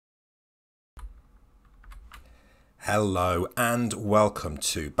Hello and welcome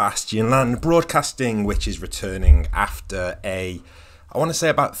to Bastionland Broadcasting, which is returning after I want to say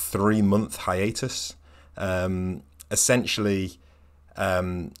about 3-month hiatus. Essentially,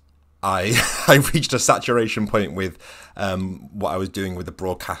 I reached a saturation point with what I was doing with the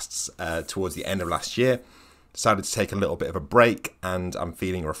broadcasts towards the end of last year. Decided to take a little bit of a break, and I'm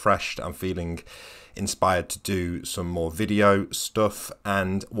feeling refreshed. I'm feeling inspired to do some more video stuff,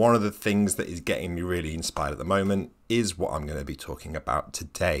 and one of the things that is getting me really inspired at the moment is what I'm going to be talking about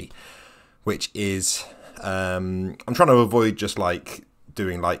today, which is I'm trying to avoid just like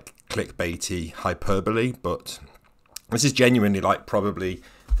doing like clickbaity hyperbole, but this is genuinely like probably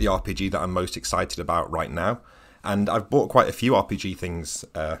the RPG that I'm most excited about right now, and I've bought quite a few RPG things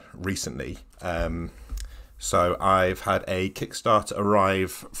recently. So I've had a Kickstarter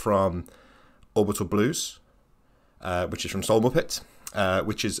arrive from Orbital Blues, which is from Soul Muppet,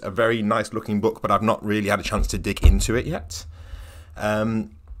 which is a very nice looking book, but I've not really had a chance to dig into it yet.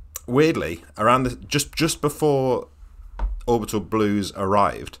 Weirdly, around just before Orbital Blues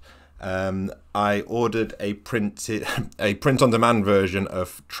arrived, I ordered a print-on-demand version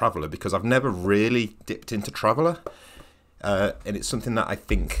of Traveller because I've never really dipped into Traveller, and it's something that I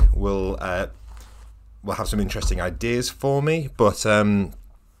think will have some interesting ideas for me, but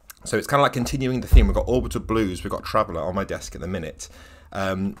so it's kind of like continuing the theme. We've got Orbital Blues, we've got Traveller on my desk at the minute.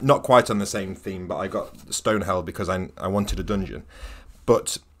 Not quite on the same theme, but I got Stonehell because I wanted a dungeon.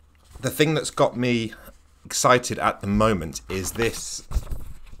 But the thing that's got me excited at the moment is this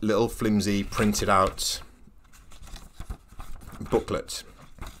little flimsy printed out booklet.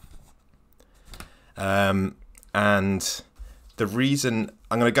 And the reason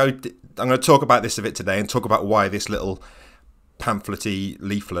I'm going to talk about this a bit today and talk about why this little pamphletty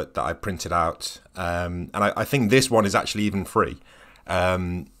leaflet that I printed out, and I think this one is actually even free,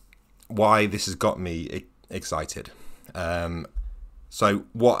 why this has got me excited. So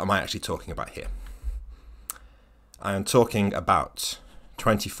what am I actually talking about here? I am talking about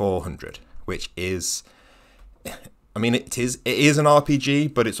 2400, which is, I mean, it is an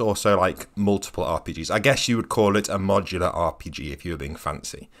RPG, but it's also like multiple RPGs. I guess you would call it a modular RPG if you were being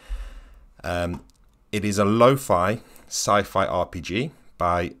fancy. It is a lo-fi sci-fi RPG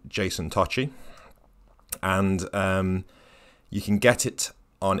by Jason Tocci, and you can get it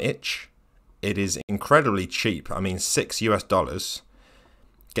on itch. It is incredibly cheap. I mean, $6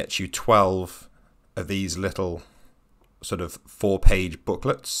 gets you 12 of these little sort of 4-page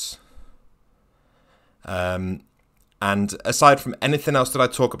booklets. And aside from anything else that I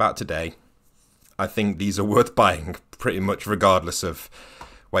talk about today, I think these are worth buying pretty much regardless of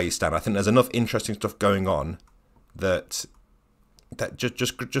where you stand. I think there's enough interesting stuff going on that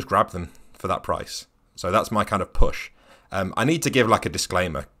just grab them for that price. So that's my kind of push. I need to give like a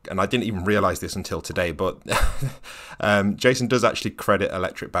disclaimer, and I didn't even realize this until today, but Jason does actually credit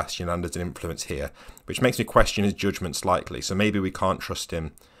Electric Bastion as an influence here, which makes me question his judgment slightly. So maybe we can't trust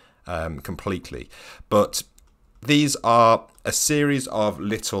him completely. But these are a series of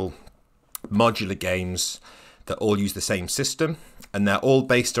little modular games that all use the same system, and they're all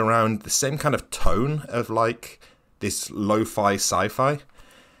based around the same kind of tone of like this lo-fi sci-fi.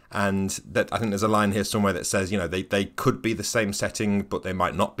 And that I think there's a line here somewhere that says, you know, they could be the same setting, but they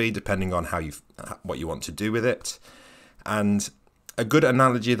might not be, depending on what you want to do with it. And a good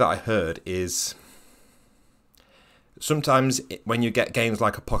analogy that I heard is sometimes when you get games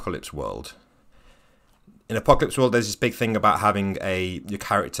like Apocalypse World, in Apocalypse World there's this big thing about having your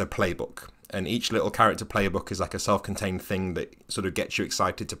character playbook, and each little character playbook is like a self-contained thing that sort of gets you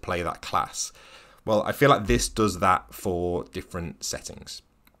excited to play that class. Well, I feel like this does that for different settings.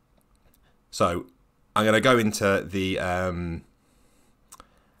 So I'm going to go into the I'm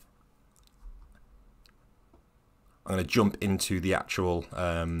going to jump into the actual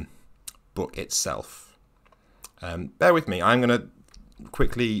book itself. Bear with me. I'm going to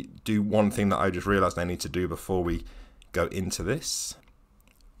quickly do one thing that I just realized I need to do before we go into this.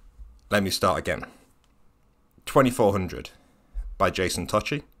 Let me start again. 2400 by Jason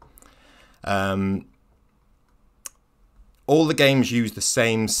Tocci. All the games use the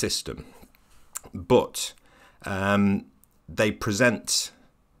same system, but they present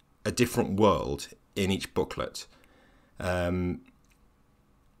a different world in each booklet. And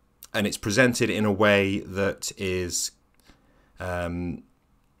it's presented in a way that is...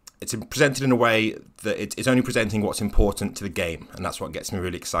 it's presented in a way that it's only presenting what's important to the game, and that's what gets me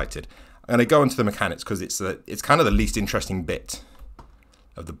really excited. I'm going to go into the mechanics because it's kind of the least interesting bit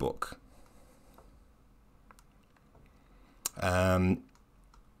of the book.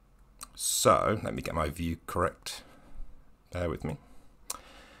 So let me get my view correct. Bear with me.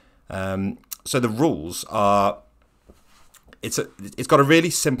 So the rules are it's got a really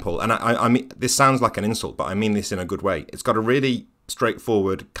simple, and I mean, this sounds like an insult, but I mean this in a good way. It's got a really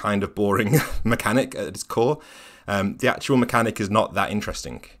straightforward, kind of boring mechanic at its core. The actual mechanic is not that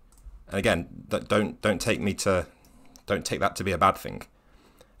interesting. And again, don't take that to be a bad thing,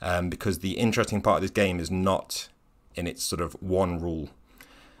 because the interesting part of this game is not in its sort of one rule.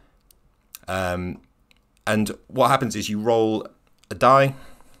 And what happens is you roll a die,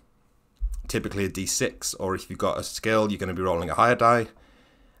 typically a d6, or if you've got a skill, you're going to be rolling a higher die.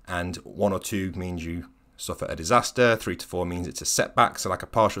 And 1 or 2 means you suffer a disaster, 3 to 4 means it's a setback, so like a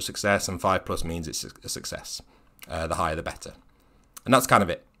partial success, and 5+ means it's a success. The higher the better. And that's kind of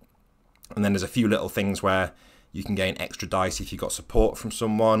it. And then there's a few little things where you can gain extra dice if you've got support from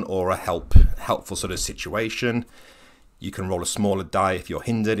someone or a helpful sort of situation. You can roll a smaller die if you're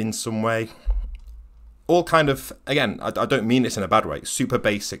hindered in some way. All kind of, again, I don't mean this in a bad way, super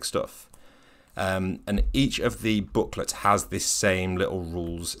basic stuff. And each of the booklets has this same little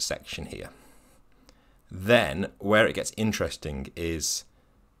rules section here. Then, where it gets interesting is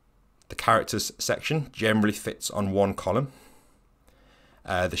the characters section generally fits on one column.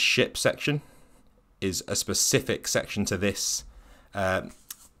 The ship section is a specific section to this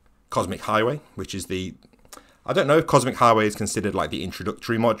Cosmic Highway, which is the... I don't know if Cosmic Highway is considered like the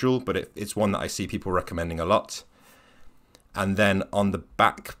introductory module, but it's one that I see people recommending a lot. And then on the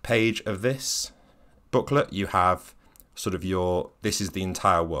back page of this booklet, you have sort of this is the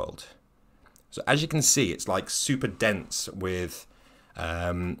entire world. So as you can see, it's like super dense with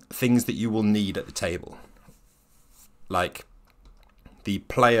things that you will need at the table. Like the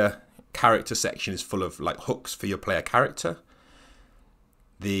player character section is full of like hooks for your player character.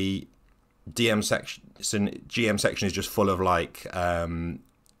 The GM section is just full of like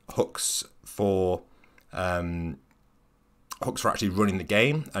hooks for actually running the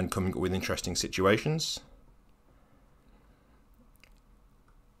game and coming up with interesting situations.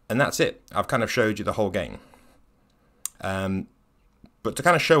 And that's it. I've kind of showed you the whole game. But to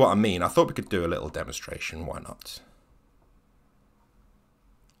kind of show what I mean, I thought we could do a little demonstration. Why not?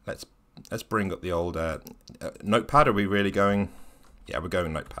 Let's bring up the old notepad. Are we really going? Yeah, we're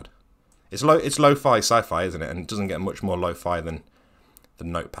going notepad. It's lo-fi sci-fi, isn't it? And it doesn't get much more lo-fi than the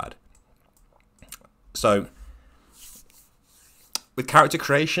notepad. So with character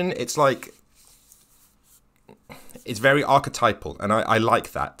creation, it's like it's very archetypal, and I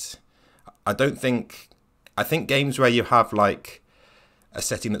like that. I think games where you have like a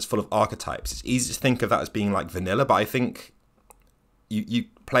setting that's full of archetypes, it's easy to think of that as being like vanilla, but I think you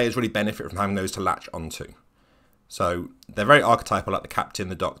players really benefit from having those to latch onto. So they're very archetypal, like the captain,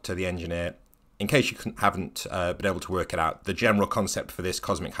 the doctor, the engineer. In case you haven't been able to work it out, the general concept for this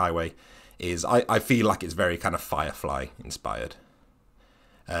Cosmic Highway is I feel like it's very kind of Firefly inspired.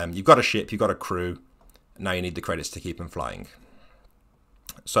 You've got a ship, you've got a crew, now you need the credits to keep them flying.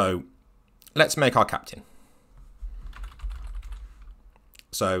 So let's make our captain.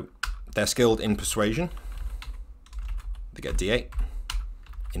 So they're skilled in persuasion. They get a D8.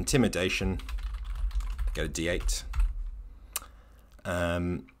 Intimidation. They get a D8.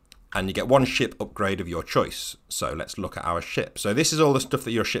 And you get one ship upgrade of your choice. So let's look at our ship. So this is all the stuff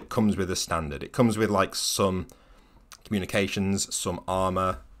that your ship comes with as standard. It comes with like some communications, some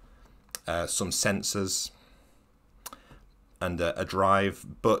armor, some sensors, and a drive,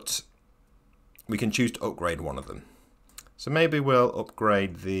 but we can choose to upgrade one of them. So maybe we'll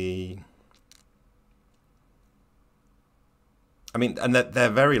upgrade the... I mean, and they're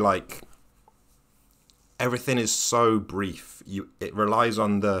very like... Everything is so brief. It relies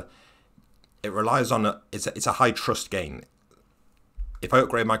on it's a high trust game. If I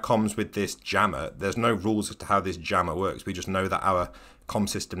upgrade my comms with this jammer, there's no rules as to how this jammer works. We just know that our comm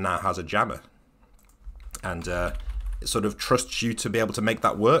system now has a jammer. And it sort of trusts you to be able to make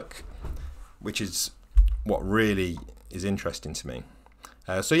that work, which is what really is interesting to me.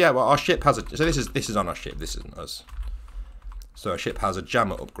 So yeah, well, our ship has a... So this is on our ship, this isn't us. So our ship has a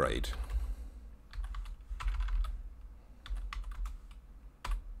jammer upgrade.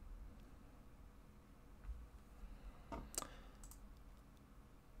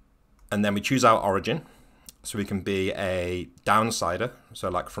 And then we choose our origin. So we can be a downsider, so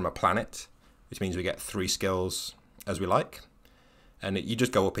like from a planet, which means we get 3 skills as we like. And you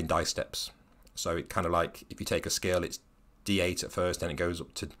just go up in dice steps. So it kind of like, if you take a skill, it's D8 at first, then it goes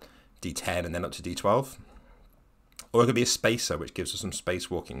up to D10 and then up to D12. Or it could be a spacer, which gives us some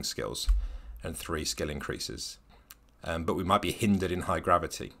spacewalking skills and 3 skill increases. But we might be hindered in high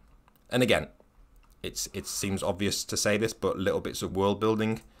gravity. And again, it seems obvious to say this, but little bits of world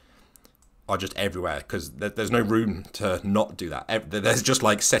building are just everywhere, because there's no room to not do that. There's just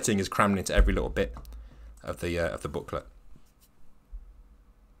like setting is crammed into every little bit of the booklet.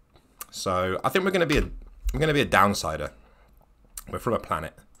 So I think we're going to be a downsider. We're from a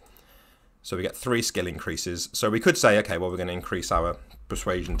planet, so we get 3 skill increases. So we could say, okay, well, we're going to increase our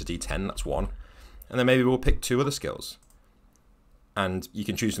persuasion to D10. That's 1, and then maybe we'll pick 2 other skills. And you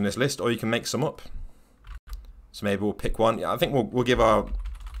can choose from this list, or you can make some up. So maybe we'll pick one. Yeah, I think we'll give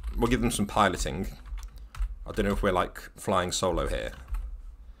them some piloting. I don't know if we're like flying solo here.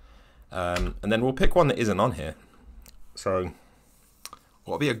 And then we'll pick one that isn't on here. So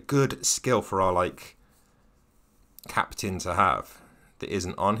what would be a good skill for our like captain to have that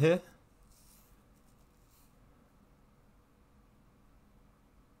isn't on here?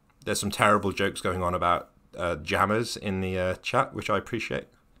 There's some terrible jokes going on about jammers in the chat, which I appreciate.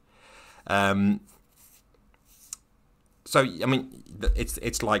 So I mean,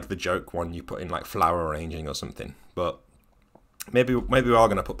 it's like the joke one you put in like flower arranging or something, but maybe we are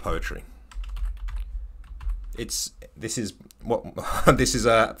going to put poetry. This is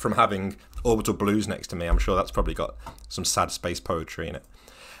from having Orbital Blues next to me. I'm sure that's probably got some sad space poetry in it.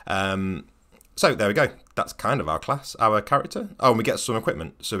 So there we go. That's kind of our class, our character. Oh, and we get some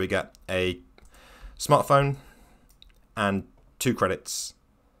equipment. So we get a smartphone and 2 credits.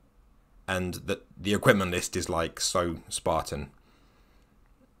 And the equipment list is like so Spartan.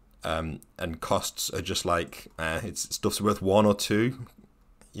 And costs are just like, stuff's worth 1 or 2,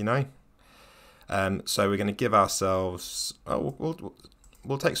 you know. So we're going to give ourselves, we'll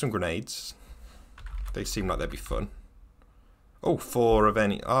take some grenades. They seem like they'd be fun. Oh, 4 of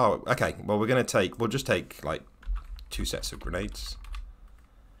any. Oh, okay. Well, we'll just take like 2 sets of grenades.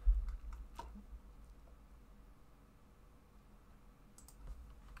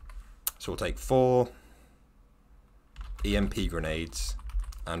 So we'll take 4 EMP grenades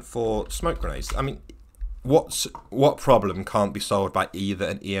and 4 smoke grenades. I mean, what problem can't be solved by either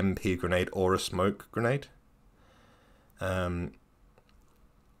an EMP grenade or a smoke grenade?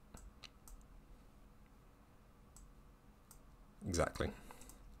 Exactly.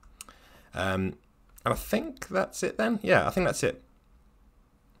 And I think that's it then. Yeah, I think that's it.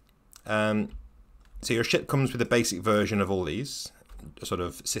 So your ship comes with a basic version of all these sort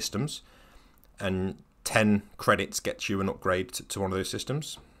of systems, and 10 credits gets you an upgrade to one of those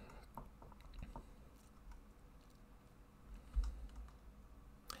systems.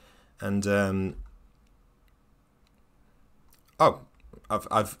 And I've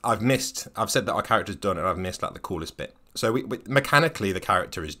said that our character's done, and I've missed like the coolest bit. So we mechanically the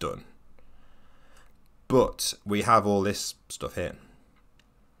character is done, but we have all this stuff here.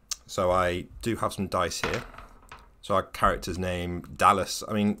 So I do have some dice here. So our character's name, Dallas.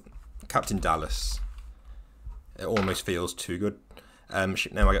 I mean, Captain Dallas. It almost feels too good.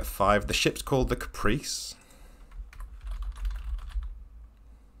 Ship name, I get 5. The ship's called the Caprice.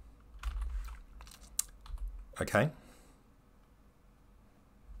 Okay.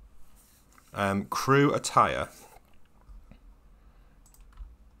 Crew attire.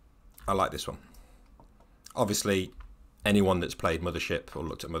 I like this one. Obviously, anyone that's played Mothership or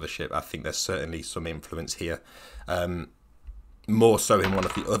looked at Mothership, I think there's certainly some influence here. More so in one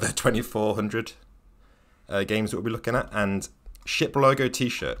of the other 2400 games that we'll be looking at. And ship logo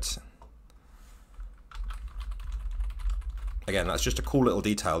t-shirt. Again, that's just a cool little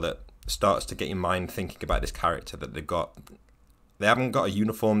detail that starts to get your mind thinking about this character that they've got. They haven't got a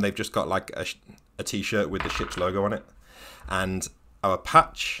uniform, they've just got like a t-shirt with the ship's logo on it. And our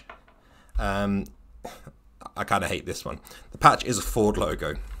patch, I kind of hate this one. The patch is a Ford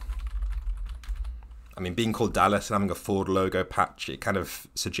logo. I mean, being called Dallas and having a Ford logo patch, it kind of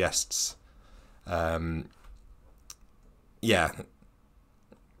suggests, yeah,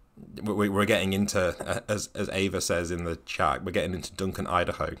 we're getting into, as Ava says in the chat, we're getting into Duncan,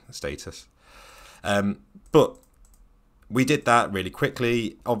 Idaho status. But we did that really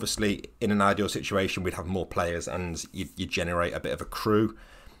quickly. Obviously, in an ideal situation, we'd have more players and you generate a bit of a crew.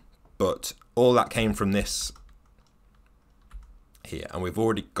 But all that came from this here. And we've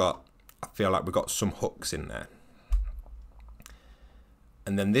already got, I feel like we've got some hooks in there.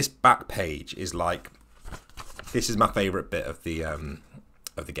 And then this back page is like, this is my favourite bit of the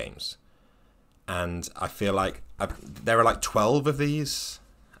games. And I feel like there are like 12 of these.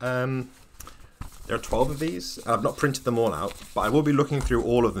 There are 12 of these. I've not printed them all out, but I will be looking through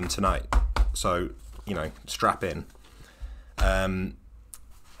all of them tonight. So, you know, strap in.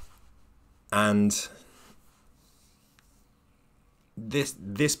 And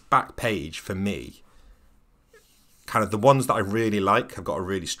this back page for me, kind of the ones that I really like have got a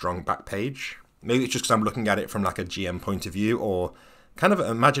really strong back page. Maybe it's just because I'm looking at it from like a GM point of view, or kind of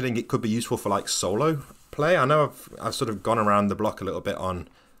imagining it could be useful for like solo play. I know I've sort of gone around the block a little bit on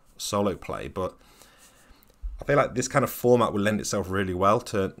solo play, but I feel like this kind of format will lend itself really well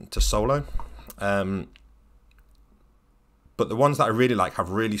to solo. But the ones that I really like have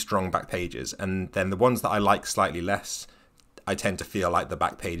really strong back pages, and then the ones that I like slightly less, I tend to feel like the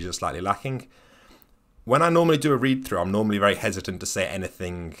back pages are slightly lacking. When I normally do a read through, I'm normally very hesitant to say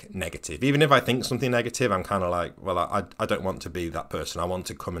anything negative. Even if I think something negative, I'm kind of like, well, I don't want to be that person. I want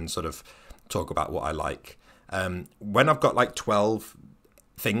to come and sort of talk about what I like. When I've got like 12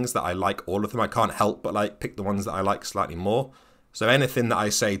 things that I like, all of them, I can't help but like pick the ones that I like slightly more. So anything that I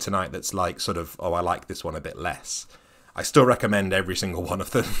say tonight that's like sort of, oh, I like this one a bit less, I still recommend every single one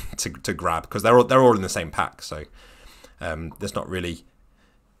of them to grab, because they're all in the same pack. So there's not really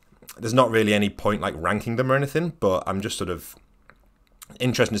any point like ranking them or anything, but I'm just sort of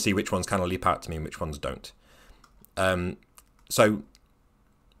interested to see which ones kind of leap out to me and which ones don't. So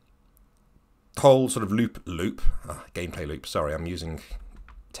the whole sort of gameplay loop, sorry, I'm using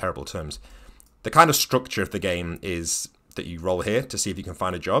terrible terms. The kind of structure of the game is that you roll here to see if you can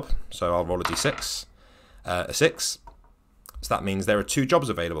find a job. So I'll roll a d6, a 6. So that means there are 2 jobs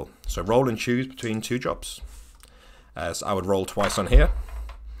available. So roll and choose between 2 jobs. So I would roll twice on here.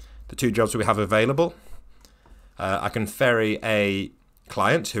 The 2 jobs we have available. I can ferry a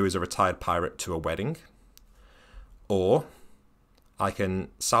client who is a retired pirate to a wedding. Or I can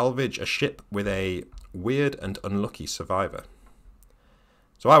salvage a ship with a weird and unlucky survivor.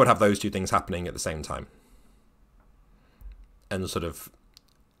 So I would have those 2 things happening at the same time. And sort of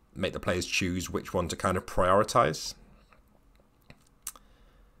make the players choose which one to kind of prioritize.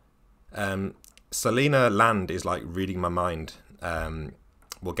 Selena Land is like reading my mind.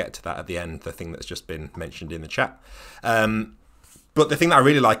 We'll get to that at the end, the thing that's just been mentioned in the chat. But the thing that I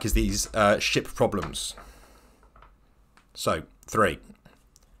really like is these ship problems. So, 3.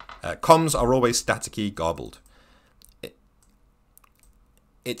 Comms are always staticky garbled.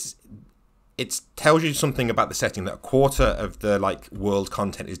 It tells you something about the setting, that a quarter of the like world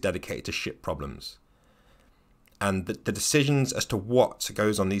content is dedicated to ship problems. And the decisions as to what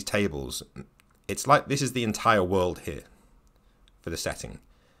goes on these tables, it's like this is the entire world here for the setting.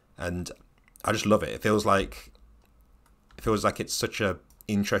 And I just love it. It feels like it's such a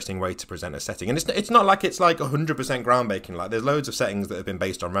interesting way to present a setting. And it's not like it's like 100% groundbreaking. Like there's loads of settings that have been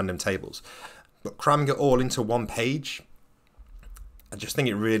based on random tables. But cramming it all into one page, I just think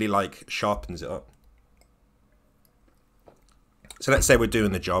it really like sharpens it up. So let's say we're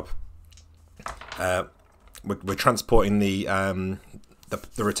doing the job. We're transporting the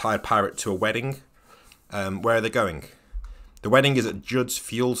retired pirate to a wedding. Where are they going? The wedding is at Judd's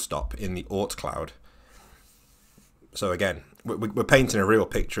fuel stop in the Ort Cloud. So again, we're painting a real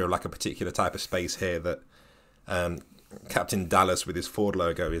picture of like a particular type of space here that Captain Dallas with his Ford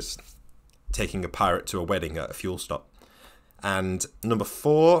logo is taking a pirate to a wedding at a fuel stop. And number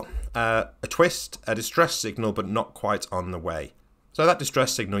 4, a twist, a distress signal, but not quite on the way. So that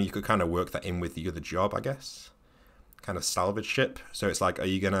distress signal, you could kind of work that in with the other job, I guess. Kind of salvage ship. So it's like, are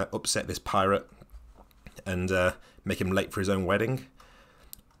you going to upset this pirate and make him late for his own wedding?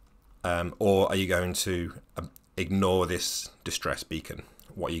 Or are you going to ignore this distress beacon?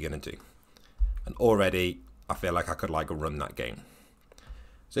 What are you going to do? And already, I feel like I could like run that game.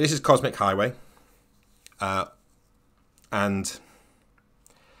 So this is Cosmic Highway. And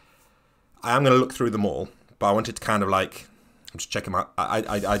I am going to look through them all, but I wanted to kind of like, I'm just checking out.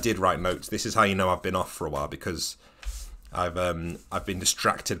 I did write notes. This is how you know I've been off for a while, because I've been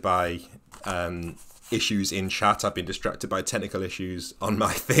distracted by issues in chat. I've been distracted by technical issues on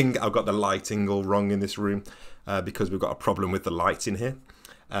my thing. I've got the lighting all wrong in this room because we've got a problem with the light in here.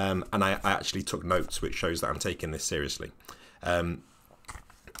 And I actually took notes, which shows that I'm taking this seriously.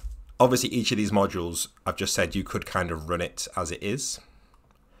 Obviously, each of these modules, I've just said you could kind of run it as it is.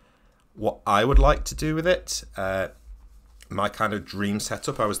 What I would like to do with it, my kind of dream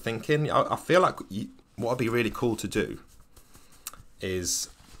setup, I was thinking, I feel like what would be really cool to do is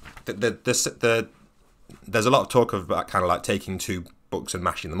there's a lot of talk about kind of like taking 2 books and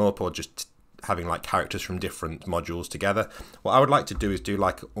mashing them up, or just having like characters from different modules together. What I would like to do is do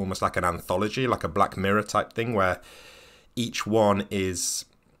like almost like an anthology, like a Black Mirror type thing, where each one is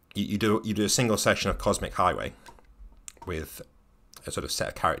you do a single session of Cosmic Highway with a sort of set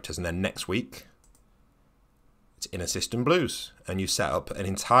of characters, and then next week it's Inner System Blues, and you set up an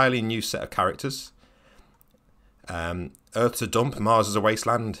entirely new set of characters. Earth's a dump, Mars is a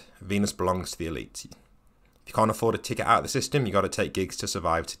wasteland, Venus belongs to the elite. If you can't afford a ticket out of the system, you got to take gigs to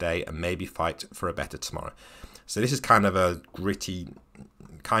survive today and maybe fight for a better tomorrow. So this is kind of a gritty,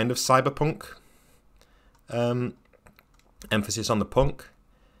 kind of cyberpunk emphasis on the punk.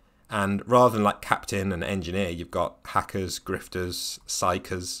 And rather than like captain and engineer, you've got hackers, grifters,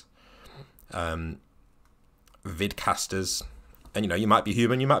 psychers, vidcasters, and you might be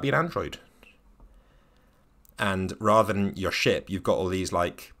human, you might be an android. And rather than your ship, you've got all these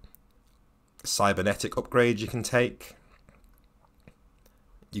like cybernetic upgrades you can take.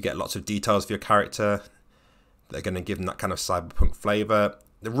 You get lots of details for your character. They're going to give them that kind of cyberpunk flavor.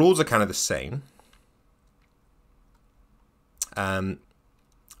 The rules are kind of the same. And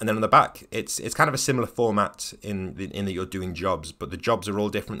then on the back, it's kind of a similar format in that you're doing jobs, but the jobs are all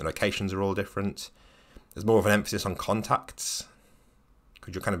different, the locations are all different. There's more of an emphasis on contacts,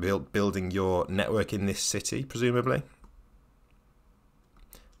 because you're kind of building your network in this city, presumably.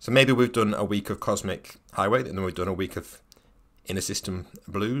 So maybe we've done a week of Cosmic Highway, and then we've done a week of Inner System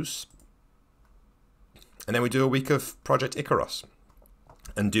Blues, and then we do a week of Project Icaros,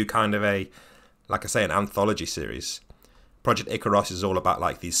 and do kind of a, like I say, an anthology series. Project Icaros is all about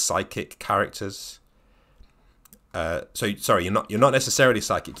like these psychic characters. So sorry, you're not necessarily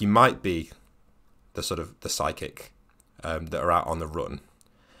psychic. You might be the psychic that are out on the run,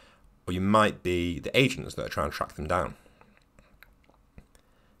 or you might be the agents that are trying to track them down.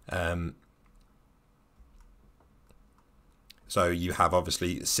 So you have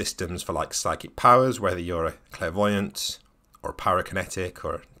obviously systems for like psychic powers, whether you're a clairvoyant or a parakinetic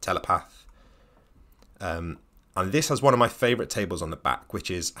or a telepath. And this has one of my favourite tables on the back, which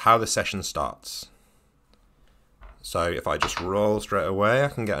is how the session starts. So if I just roll straight away, I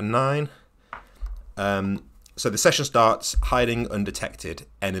can get a 9. So the session starts, hiding undetected,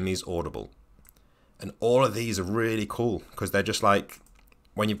 enemies audible. And all of these are really cool, because they're just like,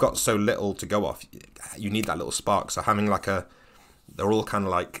 when you've got so little to go off, you need that little spark. So having like they're all kind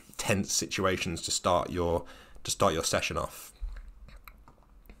of like tense situations to start your session off.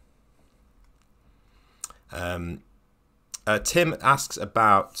 Tim asks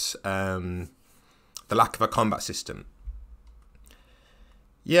about the lack of a combat system.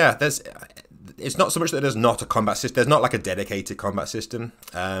 Yeah, it's not so much that there's not a combat system. There's not like a dedicated combat system.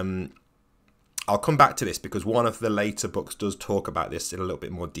 I'll come back to this because one of the later books does talk about this in a little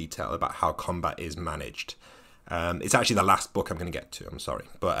bit more detail about how combat is managed. It's actually the last book I'm going to get to, I'm sorry.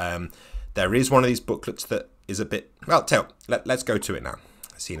 But there is one of these booklets that is a bit... Well, let's go to it now,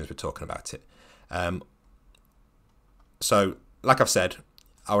 seeing as we're talking about it. So, like I've said,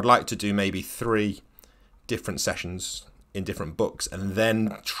 I would like to do maybe 3 different sessions in different books and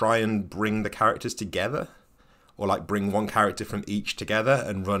then try and bring the characters together, or like bring one character from each together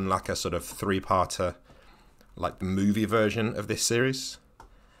and run like a sort of 3-parter, like the movie version of this series.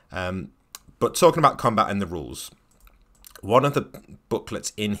 But talking about combat and the rules, one of the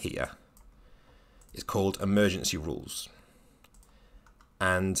booklets in here is called Emergency Rules.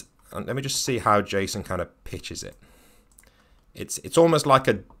 And let me just see how Jason kind of pitches it. It's almost like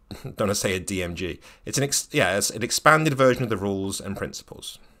a, don't want to say a DMG. It's an expanded version of the rules and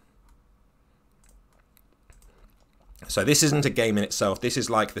principles. So this isn't a game in itself. This is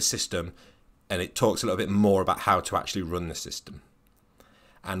like the system, and it talks a little bit more about how to actually run the system.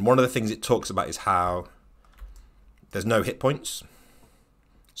 And one of the things it talks about is how there's no hit points.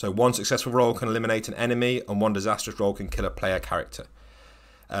 So one successful roll can eliminate an enemy, and one disastrous roll can kill a player character.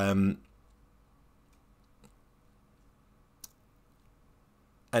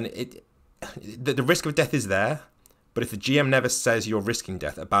 And the risk of death is there, but if the GM never says you're risking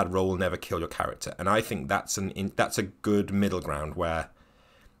death, a bad roll will never kill your character. And I think that's a good middle ground where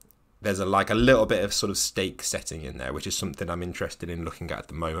there's a little bit of sort of stake setting in there, which is something I'm interested in looking at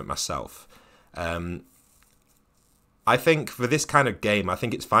the moment myself. I think for this kind of game, I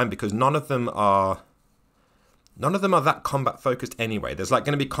think it's fine because none of them are that combat focused anyway. There's like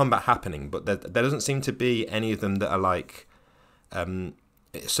going to be combat happening, but there doesn't seem to be any of them that are like,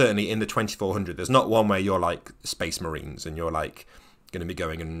 certainly in the 2400, there's not one where you're like Space Marines and you're like going to be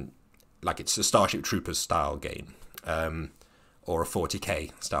going and like it's a Starship Troopers style game, or a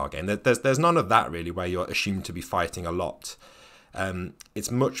 40k style game. There's none of that really where you're assumed to be fighting a lot.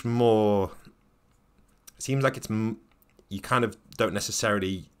 It's much more, it seems like you kind of don't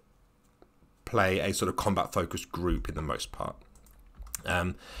necessarily play a sort of combat focused group in the most part.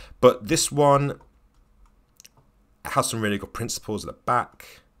 But this one has some really good principles at the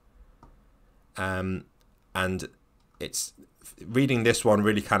back, and it's reading this one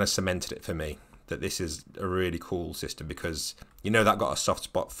really kind of cemented it for me that this is a really cool system, because that got a soft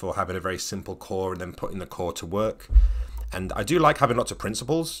spot for having a very simple core and then putting the core to work. And I do like having lots of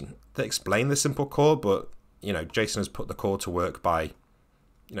principles that explain the simple core, but Jason has put the core to work by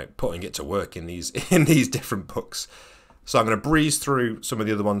putting it to work in these different books. So I'm going to breeze through some of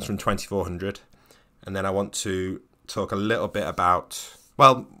the other ones from 2400, and then I want to talk a little bit about,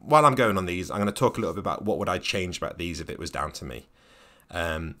 well, while I'm going on these, I'm going to talk a little bit about what would I change about these if it was down to me.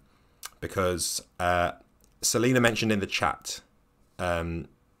 Because Selena mentioned in the chat,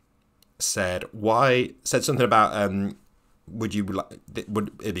 said something about would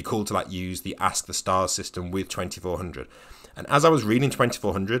it be cool to like use the Ask the Stars system with 2400? And as I was reading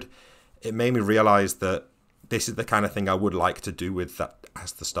 2400, it made me realize that this is the kind of thing I would like to do with that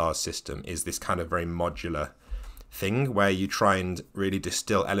Ask the Stars system, is this kind of very modular thing where you try and really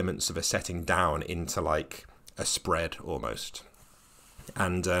distill elements of a setting down into like a spread almost.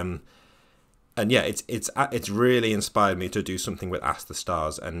 And yeah, it's really inspired me to do something with Ask the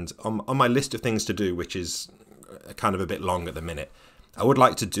Stars. And on my list of things to do, which is kind of a bit long at the minute, I would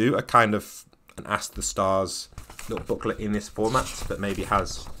like to do a kind of an Ask the Stars little booklet in this format that maybe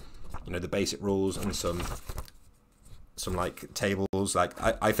has, you know, the basic rules and some like tables. Like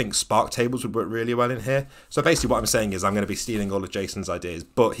I think Spark tables would work really well in here. So basically what I'm saying is I'm going to be stealing all of Jason's ideas,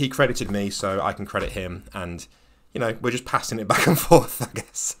 but he credited me, so I can credit him, and you know, we're just passing it back and forth, I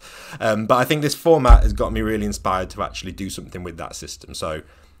guess. But I think this format has got me really inspired to actually do something with that system. So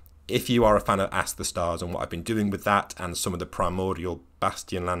if you are a fan of Ask the Stars and what I've been doing with that and some of the primordial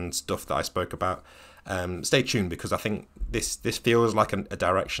Bastionland stuff that I spoke about, stay tuned, because I think this feels like a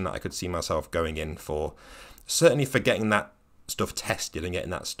direction that I could see myself going in for. Certainly for getting that stuff tested and getting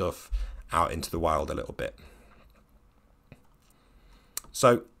that stuff out into the wild a little bit.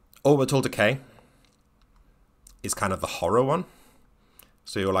 So Orbital Decay is kind of the horror one.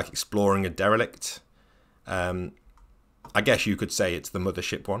 So you're like exploring a derelict. I guess you could say it's the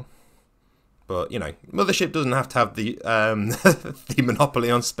Mothership one. But, you know, Mothership doesn't have to have the the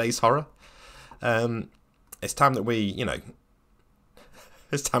monopoly on space horror. It's time that we, you know,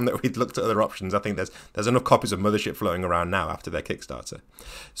 it's time that we'd looked at other options. I think there's enough copies of Mothership floating around now after their Kickstarter.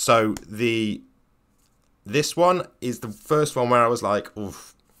 So this one is the first one where I was like,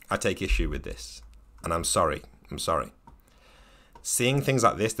 oof, I take issue with this. And I'm sorry. Seeing things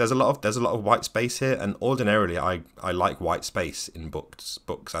like this, there's a lot of white space here, and ordinarily I like white space in books.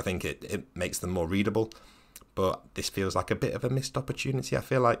 I think it makes them more readable, but this feels like a bit of a missed opportunity. I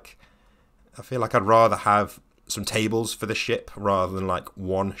feel like I'd rather have some tables for the ship rather than like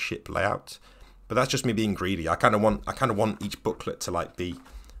one ship layout. But that's just me being greedy. I kind of want each booklet to like be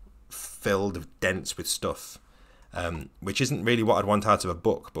filled of dense with stuff, which isn't really what I'd want out of a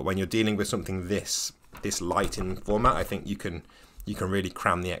book. But when you're dealing with something this light in format, I think you can really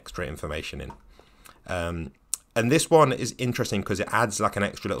cram the extra information in. And this one is interesting because it adds like an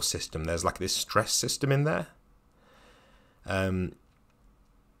extra little system. There's like this stress system in there.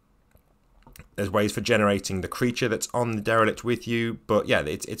 There's ways for generating the creature that's on the derelict with you, but yeah,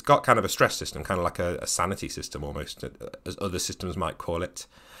 it's got kind of a stress system, kind of like a sanity system almost, as other systems might call it.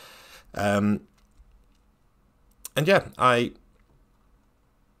 And yeah, I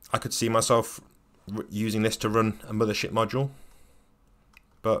could see myself using this to run a Mothership module,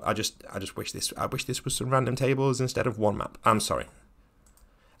 but I just wish this was some random tables instead of one map. I'm sorry.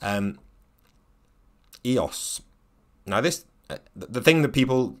 EOS. Now this, the thing that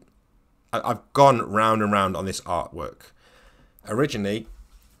people, I've gone round and round on this artwork. Originally,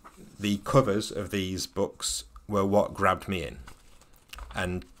 the covers of these books were what grabbed me in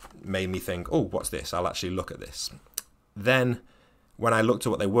and made me think, oh, what's this? I'll actually look at this. Then when I looked at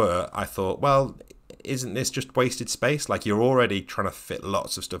what they were, I thought, well, isn't this just wasted space? Like, you're already trying to fit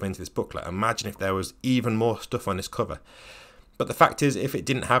lots of stuff into this booklet. Imagine if there was even more stuff on this cover. But the fact is, if it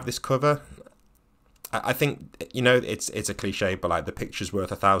didn't have this cover, I think, you know, it's a cliche, but like the picture's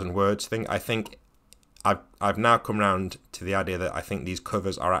worth 1,000 words thing. I think I've now come around to the idea that I think these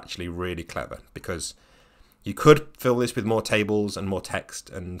covers are actually really clever, because you could fill this with more tables and more text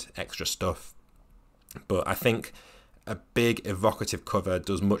and extra stuff, but I think a big evocative cover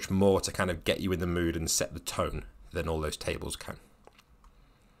does much more to kind of get you in the mood and set the tone than all those tables can.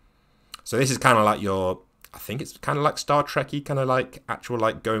 So this is kind of like I think it's kind of like Star Trek-y, kind of like actual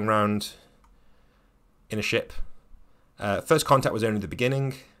like going around in a ship. First contact was only the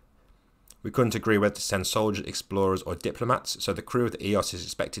beginning. We couldn't agree whether to send soldiers, explorers, or diplomats, so the crew of the EOS is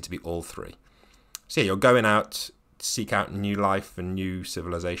expected to be all three. So yeah, you're going out to seek out new life and new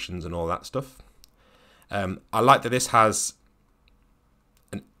civilizations and all that stuff. I like that this has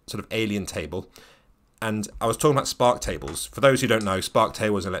a sort of alien table. And I was talking about Spark tables. For those who don't know, Spark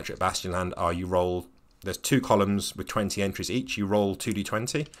tables in Electric Bastionland are you roll, there's 2 columns with 20 entries each. You roll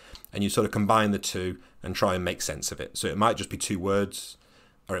 2d20 and you sort of combine the two and try and make sense of it. So it might just be 2 words,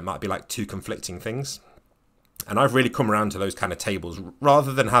 or it might be like 2 conflicting things. And I've really come around to those kind of tables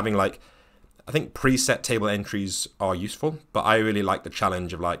rather than having like, I think preset table entries are useful, but I really like the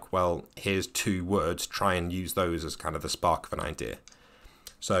challenge of like, well, here's 2 words, try and use those as kind of the spark of an idea.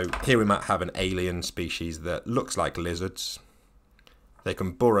 So here we might have an alien species that looks like lizards. They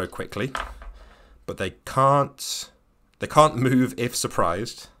can burrow quickly, but they can't move if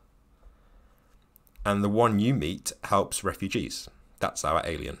surprised. And the one you meet helps refugees. That's our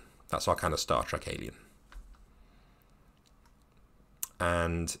alien. That's our kind of Star Trek alien.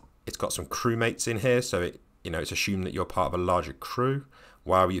 And it's got some crewmates in here, so it's assumed that you're part of a larger crew.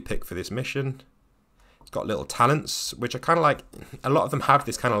 Why were you picked for this mission? It's got little talents, which are kind of like, a lot of them have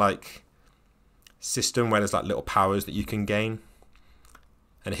this kind of like system where there's like little powers that you can gain.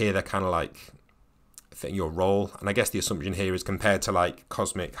 And here they're kind of like fitting your role. And I guess the assumption here is compared to like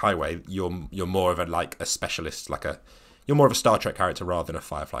Cosmic Highway, you're more of a specialist, you're more of a Star Trek character rather than a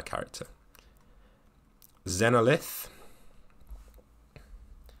Firefly character. Xenolith,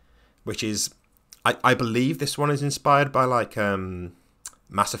 which is, I believe this one is inspired by like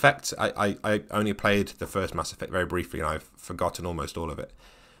Mass Effect. I only played the first Mass Effect very briefly and I've forgotten almost all of it.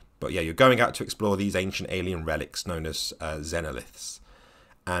 But yeah, you're going out to explore these ancient alien relics known as Xenoliths.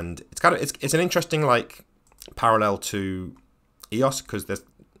 And it's an interesting like parallel to EOS, because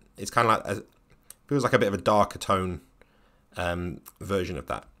it's kind of like feels like a bit of a darker tone version of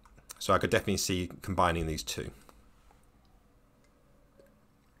that. So I could definitely see combining these two.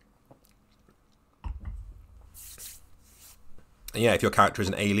 And yeah, if your character is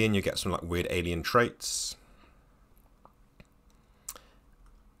an alien, you get some like weird alien traits.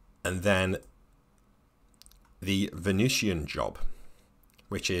 And then the Venusian job,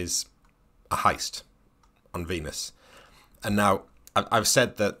 which is a heist on Venus. And now I've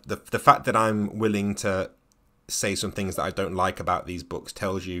said that the fact that I'm willing to say some things that I don't like about these books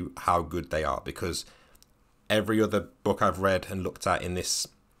tells you how good they are, because every other book I've read and looked at in this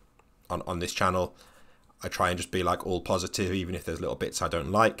on this channel, I try and just be like all positive, even if there's little bits I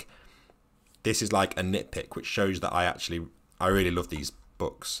don't like. This is like a nitpick, which shows that I really love these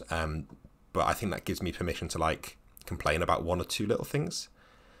books. But I think that gives me permission to like complain about one or two little things.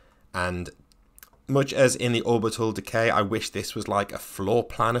 And much as in the Orbital Decay, I wish this was like a floor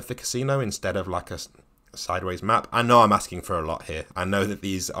plan of the casino instead of like a sideways map. I know I'm asking for a lot here. I know that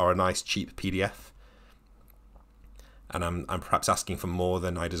these are a nice cheap PDF, and I'm perhaps asking for more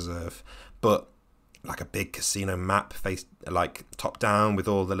than I deserve. But like a big casino map faced like top down with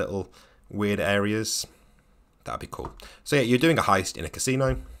all the little weird areas, that'd be cool. So yeah, you're doing a heist in a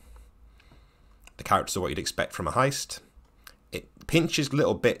casino. The characters are what you'd expect from a heist. It pinches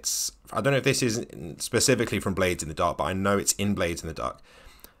little bits. I don't know if this is specifically from Blades in the Dark, but I know it's in Blades in the Dark.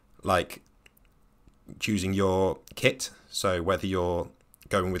 Like choosing your kit. So whether you're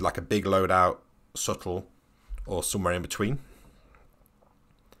going with like a big loadout, subtle, or somewhere in between.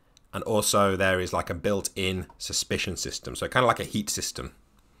 And also there is like a built-in suspicion system. So kind of like a heat system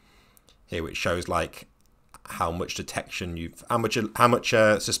here, which shows like how much detection you've, how much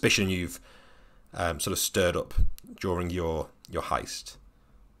suspicion you've sort of stirred up during your heist.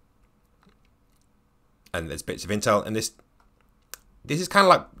 And there's bits of intel, and this is kind of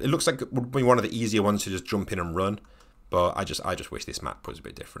like, it looks like it would be one of the easier ones to just jump in and run, but I just wish this map was a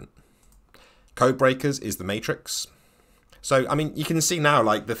bit different. Codebreakers is the Matrix. So I mean, you can see now,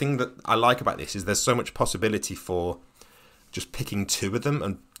 like, the thing that I like about this is there's so much possibility for just picking two of them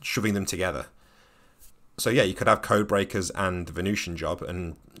and shoving them together. So yeah, you could have Codebreakers and the Venusian job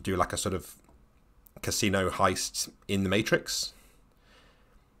and do like a sort of casino heist in the Matrix.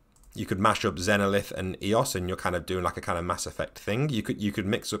 You could mash up Xenolith and EOS, and you're kind of doing like a kind of Mass Effect thing. You could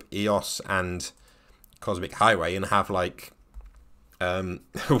mix up EOS and Cosmic Highway and have like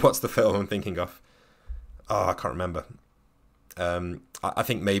what's the film I'm thinking of? Oh, I can't remember. I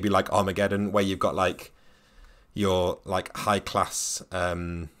think maybe like Armageddon, where you've got like your like high class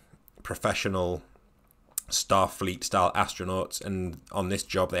professional Starfleet style astronauts, and on this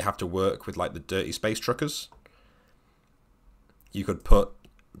job they have to work with like the dirty space truckers. You could put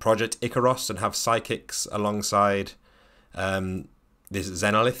Project Icaros and have psychics alongside this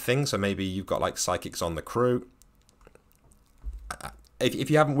Xenolith thing, so maybe you've got like psychics on the crew. If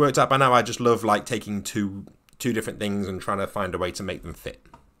you haven't worked out by now, I just love like taking two different things and trying to find a way to make them fit.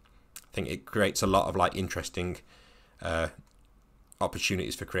 I think it creates a lot of like interesting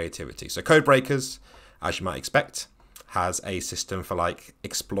opportunities for creativity. So Codebreakers, as you might expect, has a system for like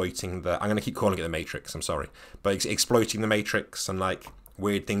exploiting the, I'm going to keep calling it the Matrix, I'm sorry, but exploiting the Matrix and like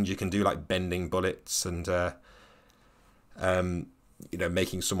weird things you can do, like bending bullets and you know,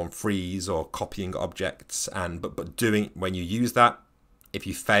 making someone freeze or copying objects. And but doing, when you use that, if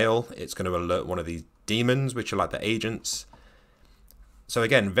you fail, it's going to alert one of these demons, which are like the agents. So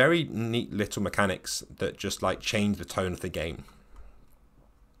again, very neat little mechanics that just like change the tone of the game.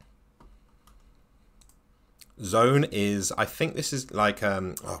 Zone is, I think this is like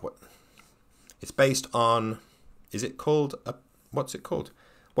it's based on, is it called what's it called?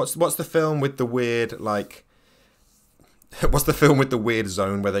 What's the film with the weird, like... What's the film with the weird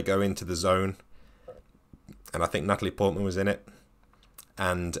zone where they go into the zone? And I think Natalie Portman was in it.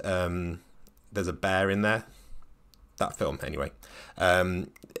 And there's a bear in there. That film, anyway. I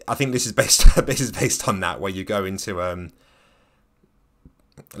think this is based on that, where you go into...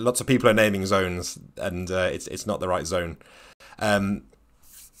 lots of people are naming zones, and it's not the right zone.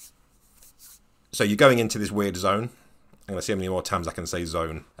 So you're going into this weird zone. I'm going to see how many more times I can say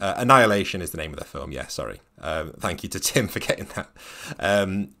zone. Annihilation is the name of the film. Yeah, sorry. Thank you to Tim for getting that.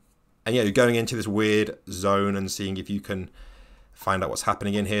 And yeah, you're going into this weird zone and seeing if you can find out what's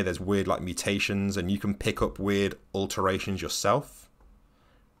happening in here. There's weird like mutations, and you can pick up weird alterations yourself.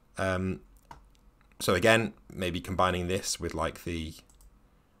 So again, maybe combining this with like the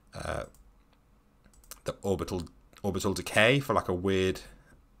orbital decay for like a weird,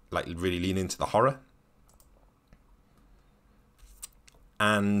 like really lean into the horror.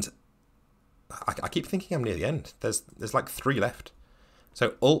 And I keep thinking I'm near the end. There's like 3 left.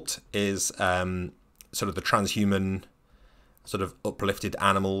 So Alt is sort of the transhuman, sort of uplifted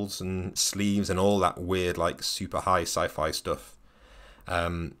animals and sleeves and all that weird like super high sci-fi stuff.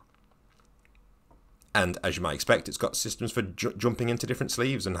 And as you might expect, it's got systems for jumping into different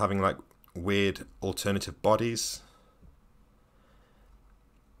sleeves and having like weird alternative bodies.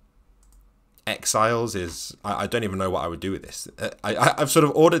 Exiles is... I don't even know what I would do with this. I've sort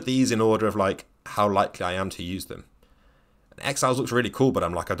of ordered these in order of like how likely I am to use them. And Exiles looks really cool, but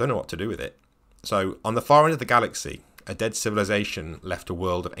I'm like, I don't know what to do with it. So, on the far end of the galaxy, a dead civilization left a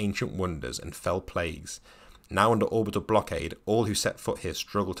world of ancient wonders and fell plagues. Now under orbital blockade, all who set foot here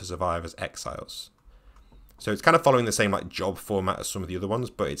struggle to survive as exiles. So it's kind of following the same like job format as some of the other ones,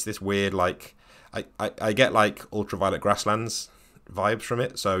 but it's this weird like... I get like Ultraviolet Grasslands vibes from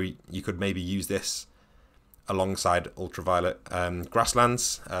it, so you could maybe use this alongside Ultraviolet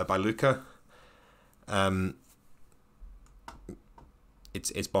Grasslands by Luca.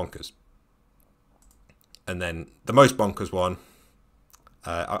 It's bonkers. And then the most bonkers one,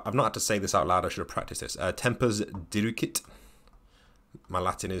 I've not had to say this out loud, I should have practiced this. Tempus Dirucit. My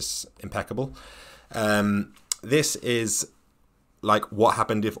Latin is impeccable. This is like what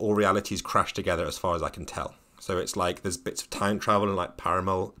happened if all realities crashed together, as far as I can tell. So it's like there's bits of time travel and like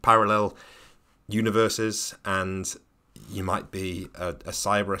parallel universes, and you might be a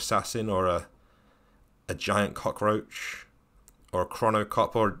cyber assassin or a giant cockroach or a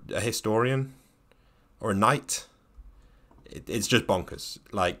chronocop or a historian or a knight. It's just bonkers.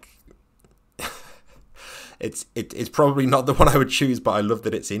 Like it's probably not the one I would choose, but I love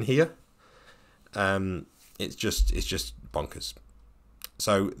that it's in here. It's just bonkers.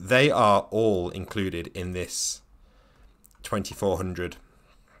 So they are all included in this 2400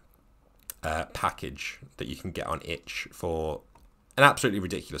 package that you can get on itch for an absolutely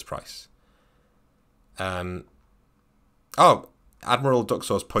ridiculous price. Oh, Admiral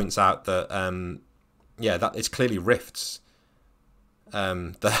Duxos points out that yeah, that is clearly Rifts.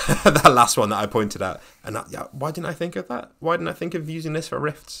 That last one that I pointed out, and yeah, why didn't I think of that? Why didn't I think of using this for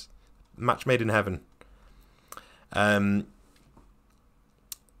Rifts? Match made in heaven.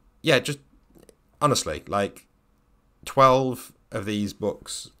 Yeah, just honestly, like 12 of these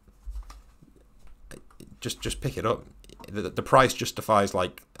books. Just pick it up. The price justifies,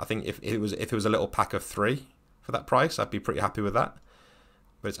 like, I think if it was a little pack of 3 for that price, I'd be pretty happy with that.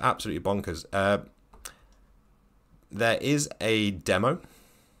 But it's absolutely bonkers. There is a demo,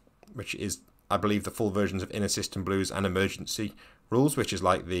 which is, I believe, the full versions of Inner System Blues and Emergency Rules, which is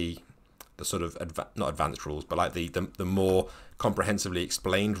like the sort of not advanced rules, but like the more comprehensively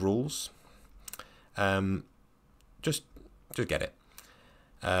explained rules. Just get it.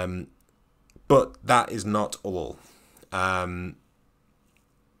 But that is not all. The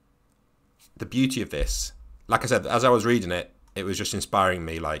beauty of this, like I said, as I was reading it, it was just inspiring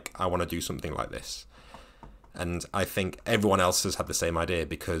me. Like, I want to do something like this, and I think everyone else has had the same idea,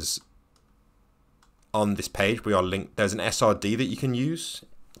 because on this page we are linked. There's an SRD that you can use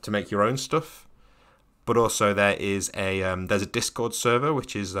to make your own stuff, but also there is there's a Discord server,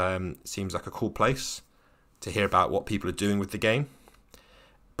 which is seems like a cool place to hear about what people are doing with the game.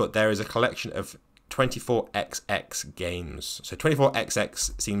 But there is a collection of 24XX games. So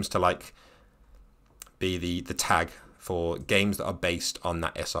 24XX seems to like be the tag for games that are based on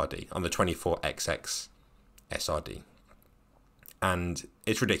that SRD, on the 24XX SRD. And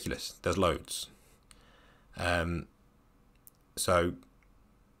it's ridiculous. There's loads. So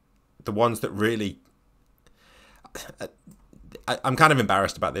the ones that really... I'm kind of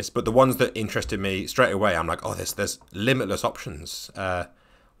embarrassed about this, but the ones that interested me straight away, I'm like, oh, there's limitless options.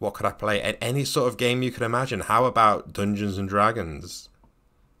 What could I play? Any sort of game you could imagine. How about Dungeons and Dragons?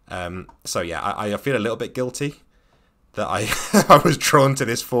 So yeah, I feel a little bit guilty that I I was drawn to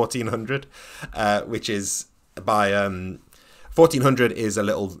this 1400, which is by 1400 is a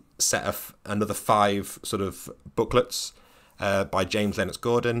little set of another 5 sort of booklets by James Lennox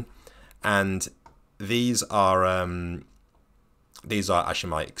Gordon, and these are as you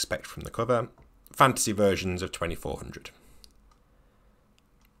might expect from the cover, fantasy versions of 2400,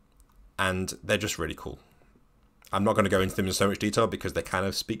 and they're just really cool. I'm not going to go into them in so much detail because they kind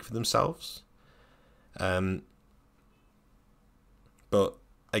of speak for themselves. But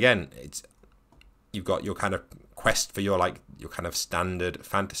again, you've got your kind of quest for your kind of standard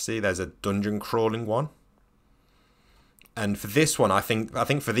fantasy. There's a dungeon crawling one, and for this one, I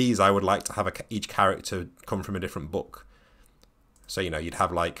think for these I would like to have each character come from a different book. So you'd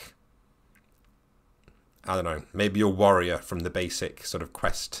have I don't know, maybe your warrior from the basic sort of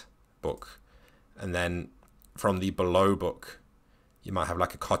quest book, and then from the below book, you might have a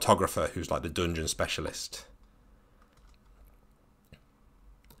cartographer who's the dungeon specialist.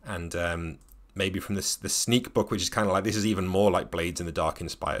 And maybe from the sneak book, which is kind of this is even more Blades in the Dark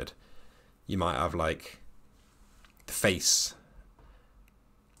inspired, you might have the face.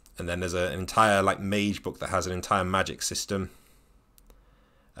 And then there's an entire mage book that has an entire magic system.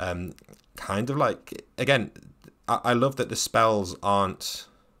 Kind of again, I love that the spells aren't...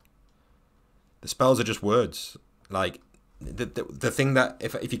 The spells are just words. The thing that,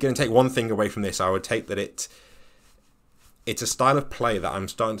 if you're going to take one thing away from this, I would take that it's a style of play that I'm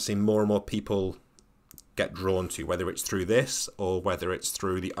starting to see more and more people get drawn to, whether it's through this or whether it's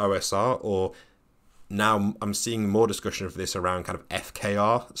through the OSR, or now I'm seeing more discussion of this around kind of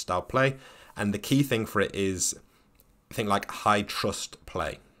FKR style play. And the key thing for it is, I think, high trust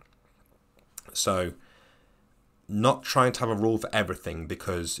play. So not trying to have a rule for everything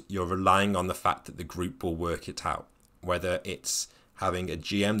because you're relying on the fact that the group will work it out, whether it's having a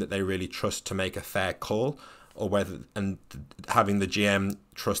GM that they really trust to make a fair call, or having the GM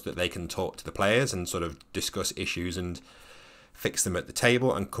trust that they can talk to the players and sort of discuss issues and fix them at the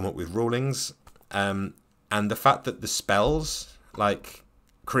table and come up with rulings. And the fact that the spells,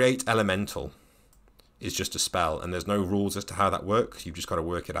 create elemental, is just a spell, and there's no rules as to how that works. You've just got to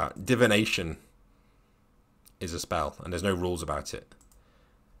work it out. Divination is a spell, and there's no rules about it.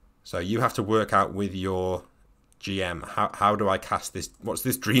 So you have to work out with your GM, how do I cast this? What's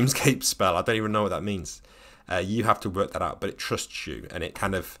this Dreamscape spell? I don't even know what that means. You have to work that out, but it trusts you, and it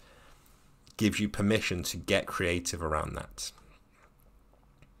kind of gives you permission to get creative around that.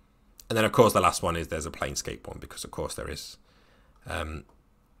 And then, of course, the last one is there's a Planescape one, because, of course, there is.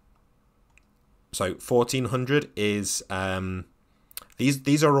 So 1400 is...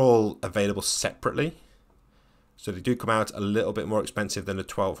 these are all available separately. So they do come out a little bit more expensive than the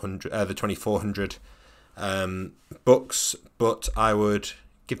 2400 books, but I would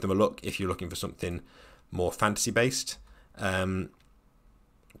give them a look if you're looking for something more fantasy based.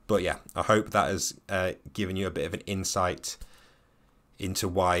 But yeah, I hope that has given you a bit of an insight into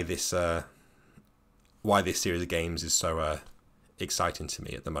why this series of games is so exciting to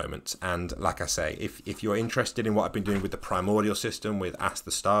me at the moment. And like I say, if you're interested in what I've been doing with the Primordial system with Ask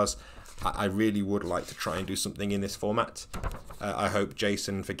the Stars, I really would like to try and do something in this format. I hope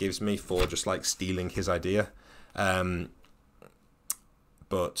Jason forgives me for just stealing his idea. But,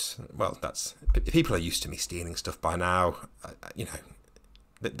 well, people are used to me stealing stuff by now.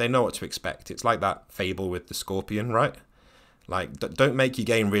 They know what to expect. It's like that fable with the scorpion, right? Don't make your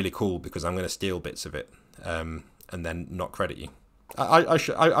game really cool because I'm going to steal bits of it and then not credit you.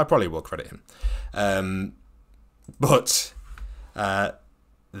 I probably will credit him. But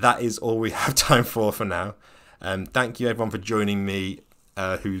that is all we have time for now. Thank you everyone for joining me,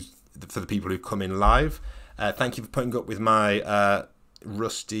 for the people who come in live. Thank you for putting up with my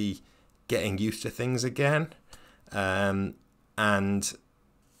rusty getting used to things again. And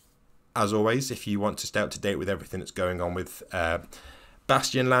as always, if you want to stay up to date with everything that's going on with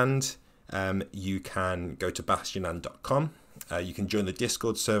Bastionland, you can go to bastionland.com. You can join the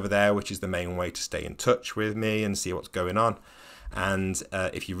Discord server there, which is the main way to stay in touch with me and see what's going on. And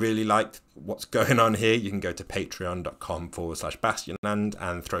if you really liked what's going on here, you can go to patreon.com/Bastionland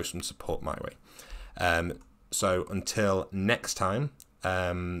and throw some support my way. So until next time,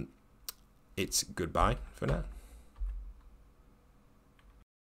 it's goodbye for now.